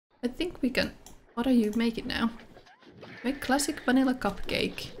I think we can... What are you making now? Make classic vanilla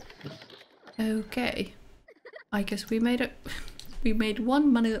cupcake. Okay. I guess we made a... we made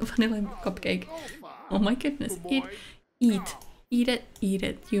one vanilla cupcake. Oh my goodness. Eat. Eat. Eat it. Eat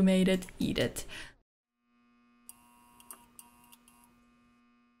it. You made it. Eat it.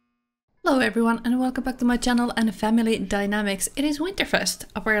 Hello everyone and welcome back to my channel and Family Dynamics. It is Winterfest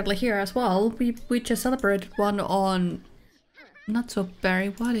apparently here as well. We just celebrated one on... Not so berry.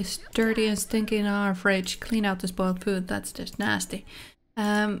 What is dirty and stinky in our fridge? Clean out the spoiled food. That's just nasty.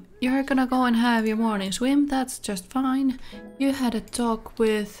 You're gonna go and have your morning swim. That's just fine. You had a talk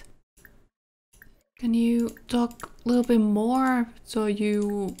with... Can you talk a little bit more so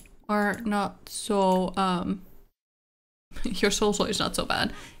you are not so... your social is not so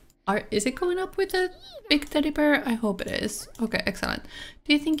bad. Is it going up with a big teddy bear? I hope it is. Okay, excellent.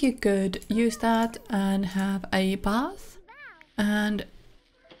 Do you think you could use that and have a bath? And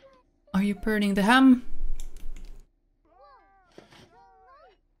are you burning the ham?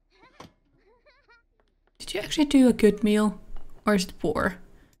 Did you actually do a good meal? Or is it poor?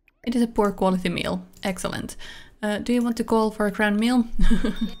 It is a poor quality meal. Excellent. Do you want to call for a grand meal?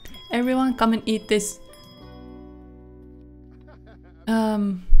 Everyone come and eat this.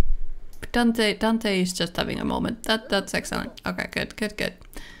 Dante is just having a moment. That's excellent. Okay, good.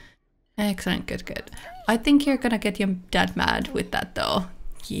 Excellent, good. I think you're gonna get your dad mad with that though.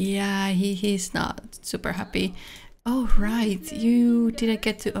 Yeah, he's not super happy. Oh right, you didn't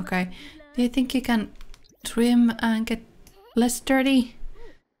get to... Okay. Do you think you can trim and get less dirty?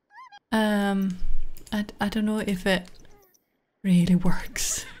 I don't know if it really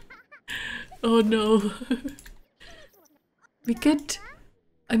works. Oh no. We could...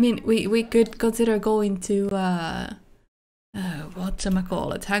 I mean, we could consider going to,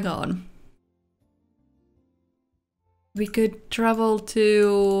 whatchamacallit, hang on. We could travel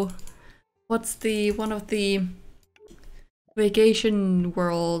to, what's the, one of the vacation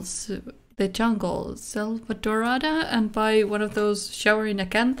worlds, the jungle, Salvadorada, and buy one of those shower in a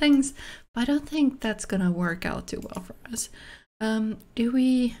can things, but I don't think that's gonna work out too well for us. Do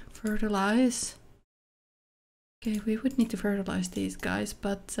we fertilize? Okay, we would need to fertilize these guys,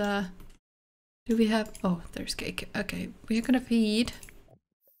 but do we have... Oh, there's cake. Okay, we're gonna feed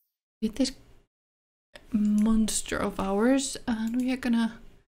this monster of ours, and we are gonna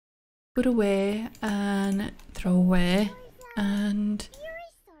put away and throw away, and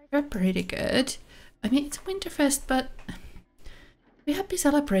we're pretty good. I mean, it's Winterfest, but we have been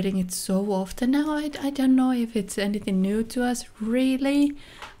celebrating it so often now. I don't know if it's anything new to us, really.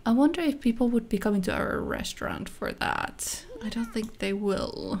 I wonder if people would be coming to our restaurant for that. I don't think they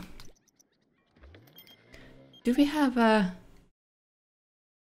will. Do we have a...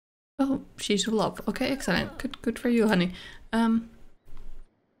 Oh, she's a love. Okay, excellent. Good for you, honey.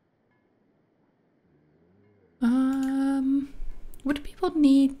 Would people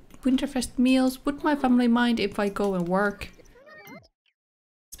need Winterfest meals? Would my family mind if I go and work?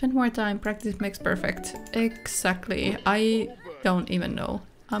 Spend more time, practice makes perfect. Exactly. I don't even know.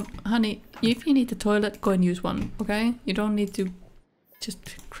 Honey, if you need the toilet, go and use one, okay? You don't need to just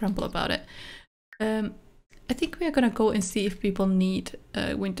crumble about it. I think we are gonna go and see if people need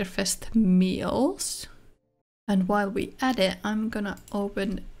Winterfest meals. And while we add it, I'm gonna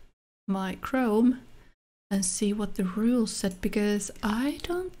open my Chrome and see what the rules said, because I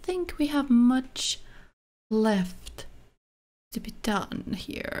don't think we have much left to be done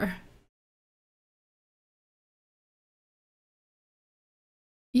here.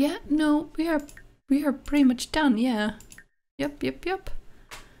 Yeah, no, we are pretty much done, yeah. Yep.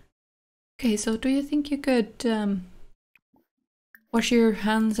 Okay, so do you think you could wash your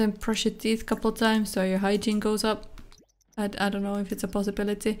hands and brush your teeth a couple times so your hygiene goes up? I don't know if it's a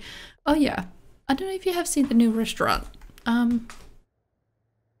possibility. Oh yeah, I don't know if you have seen the new restaurant.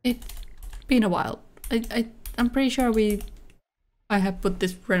 It's been a while. I'm pretty sure I have put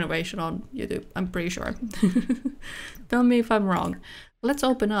this renovation on YouTube. I'm pretty sure. Tell me if I'm wrong. Let's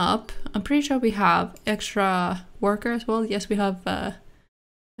open up. I'm pretty sure we have extra worker as well. Yes, we have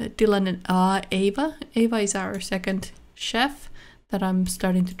Dylan and Ava. Ava is our second chef that I'm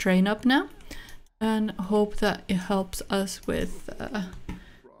starting to train up now. And hope that it helps us with... I'm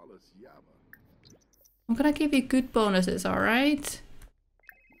gonna give you good bonuses, alright?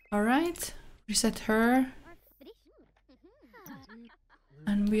 Alright? Reset her.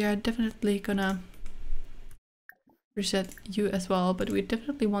 And we are definitely gonna reset you as well, but we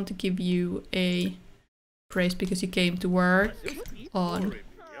definitely want to give you a praise because you came to work on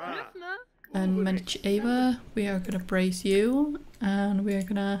and manage Ava. We are gonna praise you, and we are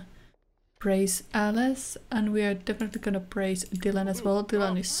gonna praise Alice, and we are definitely gonna praise Dylan as well.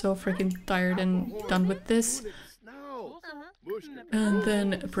 Dylan is so freaking tired and done with this. And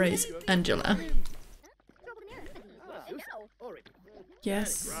then praise Angela.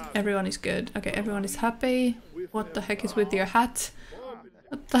 Yes, everyone is good. Okay, everyone is happy. What the heck is with your hat?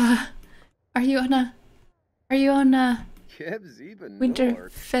 What the? Are you on a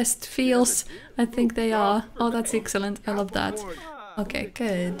Winterfest feels? I think they are. Oh, that's excellent. I love that. Okay,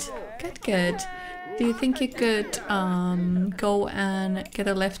 good. Good, good. Do you think you could go and get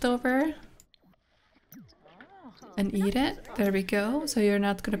a leftover? And eat it? There we go. So you're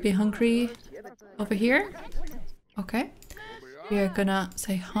not gonna be hungry over here? Okay. We are gonna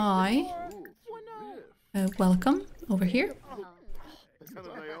say hi. Welcome over here.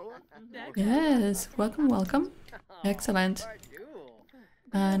 Yes, welcome, welcome. Excellent.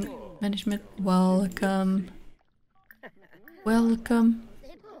 And management, welcome. Welcome.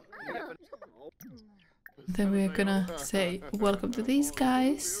 Then we're gonna say welcome to these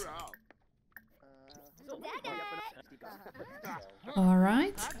guys.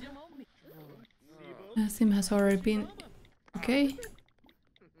 Alright. Sim has already been... Okay.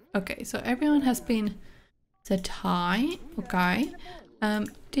 Okay, so everyone has been said hi. Okay.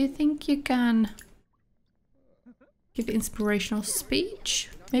 Do you think you can give inspirational speech?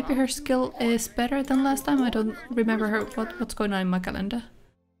 Maybe her skill is better than last time. I don't remember her. What's going on in my calendar?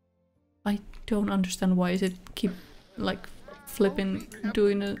 I don't understand why is it keep like flipping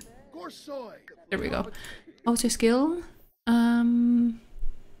doing a... There we go. What's your skill?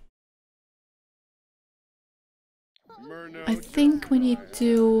 I think we need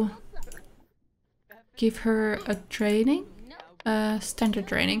to give her a training. Standard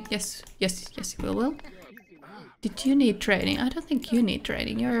training. Yes, yes, yes, we will. Did you need training? I don't think you need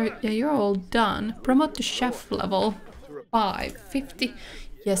training. You're all done. Promote to chef level 550.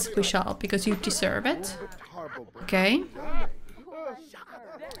 Yes, we shall, because you deserve it. Okay.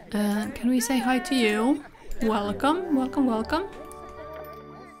 Can we say hi to you? Welcome, welcome, welcome.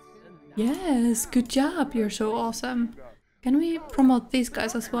 Yes, good job. You're so awesome. Can we promote these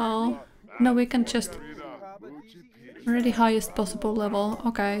guys as well? No, we can just... Already highest possible level.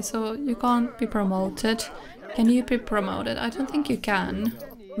 Okay, so you can't be promoted. Can you be promoted? I don't think you can.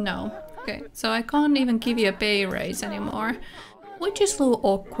 No. Okay, so I can't even give you a pay raise anymore. Which is a little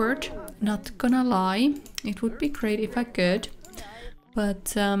awkward, not gonna lie. It would be great if I could.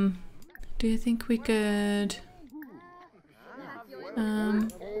 But, do you think we could...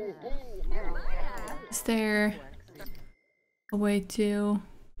 is there a way to...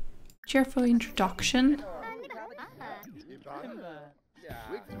 Cheerful introduction?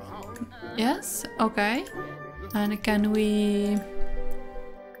 Yes? Okay. And can we...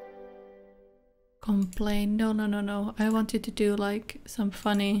 complain? No, no, no, no. I want you to do like some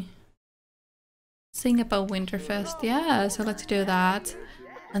funny... Sing about Winterfest. Yeah, so let's do that.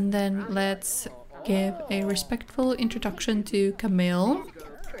 And then let's give a respectful introduction to Camille.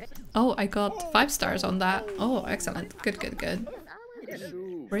 Oh, I got 5 stars on that. Oh, excellent. Good, good, good.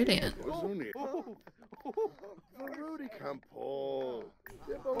 Brilliant.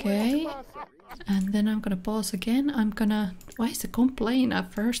 Okay. And then I'm gonna pause again. I'm gonna... Why is the complain a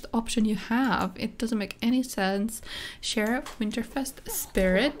first option you have? It doesn't make any sense. Share Winterfest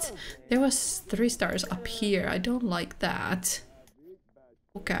spirit. There was 3 stars up here. I don't like that.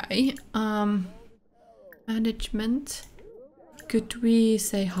 Okay. Management. Could we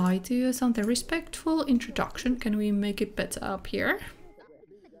say hi to you? Something respectful introduction. Can we make it better up here?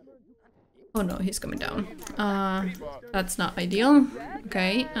 Oh no, he's coming down. That's not ideal.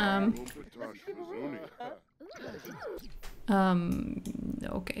 Okay.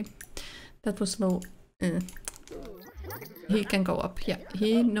 Okay. That was low. He can go up. Yeah,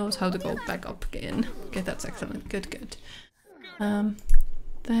 he knows how to go back up again. Okay, that's excellent. Good, good.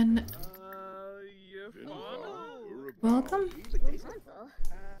 Then... Welcome.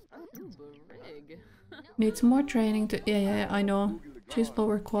 Needs more training to... Yeah, I know. Choose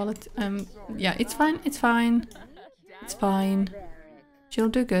lower quality. Yeah, it's fine. It's fine. It's fine. She'll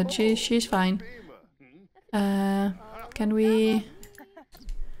do good. She's fine. Can we...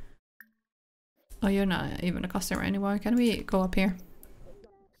 Oh, you're not even a customer anymore. Can we go up here?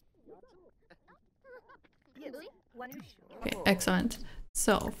 Okay, excellent.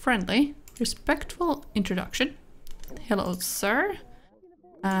 So, friendly, respectful introduction. Hello, sir.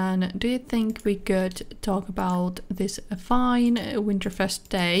 And do you think we could talk about this fine Winterfest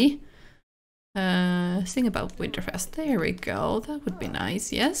day? Sing about Winterfest. There we go. That would be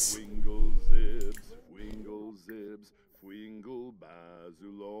nice, yes?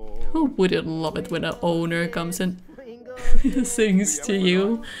 Who wouldn't love it when an owner comes and sings to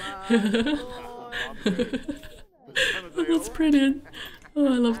you. That's brilliant. Oh,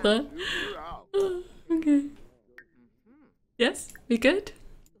 I love that. Oh, okay. Yes, we good?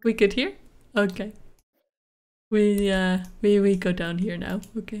 We good here? Okay. We go down here now.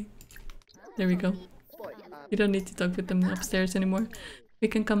 Okay. There we go. We don't need to talk with them upstairs anymore. We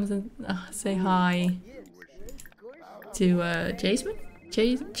can come and say hi to Jasmine?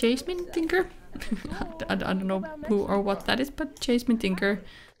 Jasmine Tinker? I don't know who or what that is, but Jasmine Tinker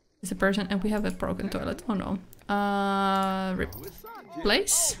is a person, and we have a broken toilet. Oh no.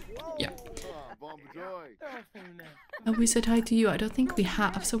 Replace? Yeah. And we said hi to you. I don't think we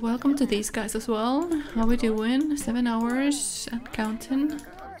have. So welcome to these guys as well. How we doing? 7 hours and counting.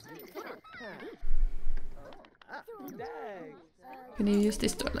 Can you use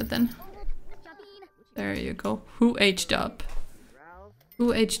this toilet then? There you go. Who aged up?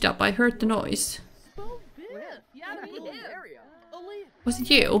 Who aged up? I heard the noise. Was it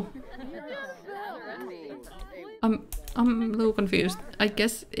you? I'm a little confused. I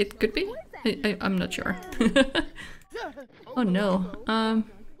guess it could be? I'm not sure. Oh no.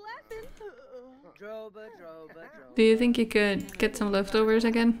 Do you think you could get some leftovers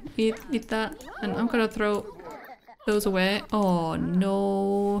again? Eat that? And I'm gonna throw those away. Oh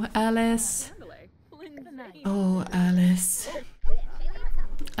no, Alice. Oh, Alice.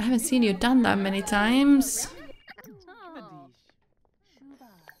 I haven't seen you done that many times.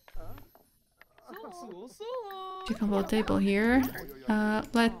 Chicken table here.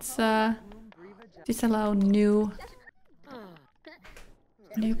 Let's disallow new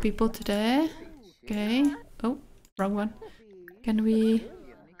people today. Okay. Oh, wrong one. Can we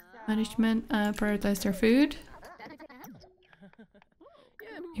management prioritize their food?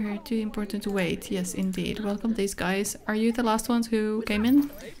 You're too important to wait. Yes, indeed. Welcome these guys. Are you the last ones who came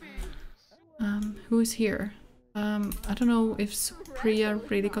in? Who's here? I don't know if Priya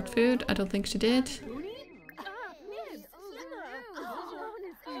really got food. I don't think she did.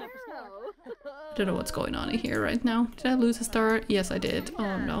 I don't know what's going on in here right now. Did I lose a star? Yes, I did.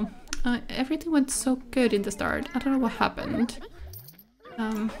 Oh no. Everything went so good in the start. I don't know what happened.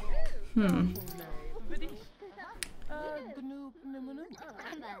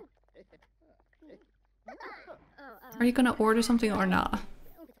 Are you gonna order something or not?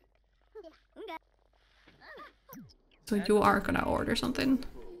 So you are gonna order something.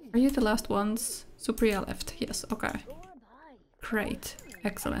 Are you the last ones? Supriya left. Yes, okay. Great.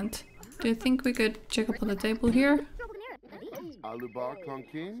 Excellent. Do you think we could check up on the table here?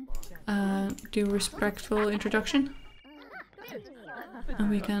 Do respectful introduction. And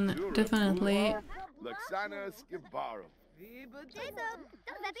we can definitely...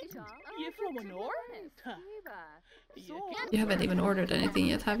 You haven't even ordered anything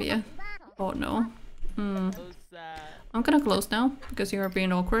yet, have you? Oh no. I'm gonna close now, because you're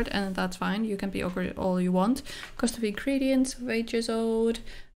being awkward, and that's fine. You can be awkward all you want. Cost of ingredients, wages owed,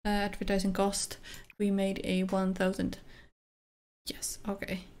 advertising cost. We made a 1000. Yes,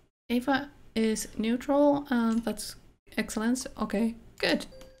 okay. Ava is neutral, and that's excellent. Okay, good.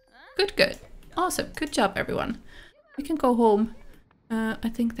 Good. Awesome. Good job, everyone. We can go home. I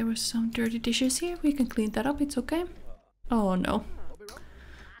think there was some dirty dishes here. We can clean that up. It's okay. Oh no.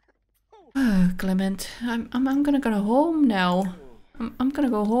 Clement, I'm gonna go home now. I'm gonna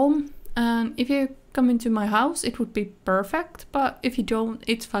go home. And if you come into my house, it would be perfect. But if you don't,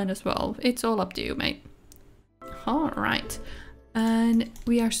 it's fine as well. It's all up to you, mate. All right. And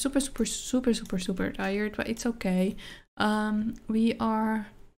we are super tired, but it's okay. We are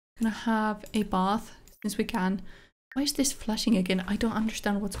gonna have a bath since we can. Why is this flashing again? I don't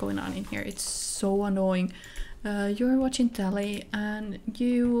understand what's going on in here. It's so annoying. You're watching telly and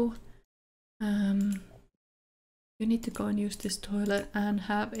you need to go and use this toilet and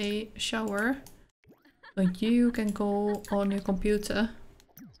have a shower. So you can go on your computer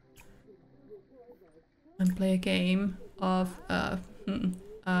and play a game of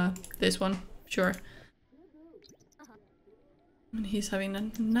this one. Sure. And he's having a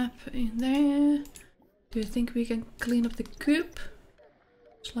nap in there. Do you think we can clean up the coop?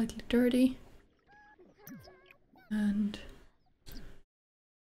 Slightly dirty. And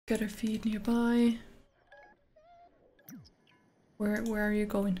get a feed nearby. Where are you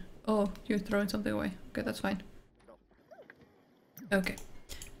going? Oh, you're throwing something away. Okay, that's fine. Okay.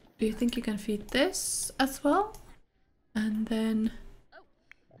 Do you think you can feed this as well? And then...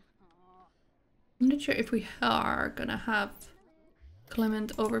 I'm not sure if we are gonna have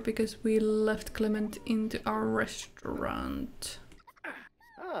Clement over because we left Clement into our restaurant.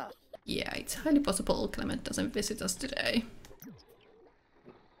 Yeah, it's highly possible Clement doesn't visit us today.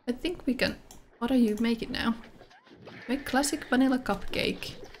 I think we can... What are you making now? Make classic vanilla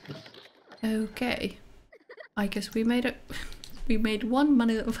cupcake. Okay. I guess we made we made one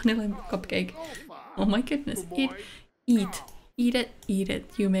vanilla cupcake. Oh my goodness. Eat it.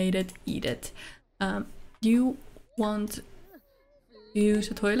 You made it, eat it. You want to use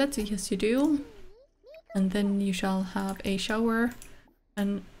a toilet? Yes, you do. And then you shall have a shower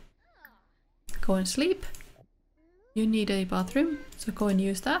and go and sleep. You need a bathroom, so go and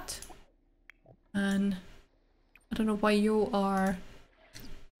use that. And I don't know why you are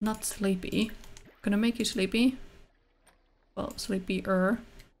not sleepy. Gonna make you sleepy. Well, sleepier.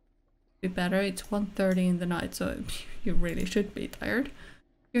 Be better. It's 1:30 in the night, so you really should be tired.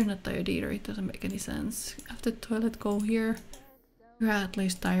 You're not tired either, it doesn't make any sense. After the toilet, go here. You're at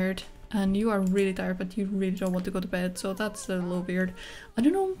least tired. And you are really tired, but you really don't want to go to bed, so that's a little weird. I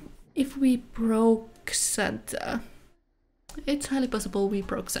don't know if we broke Santa. It's highly possible we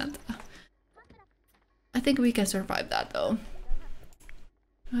broke Santa. I think we can survive that though.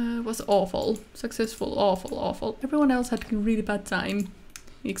 It was awful. Successful, awful. Everyone else had a really bad time.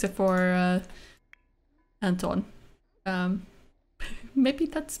 Except for Anton. Maybe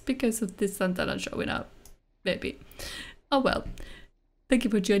that's because of this Santa not showing up. Maybe. Oh well. Thank you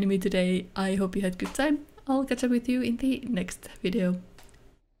for joining me today. I hope you had a good time. I'll catch up with you in the next video.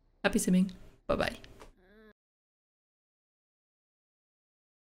 Happy simming. Bye bye.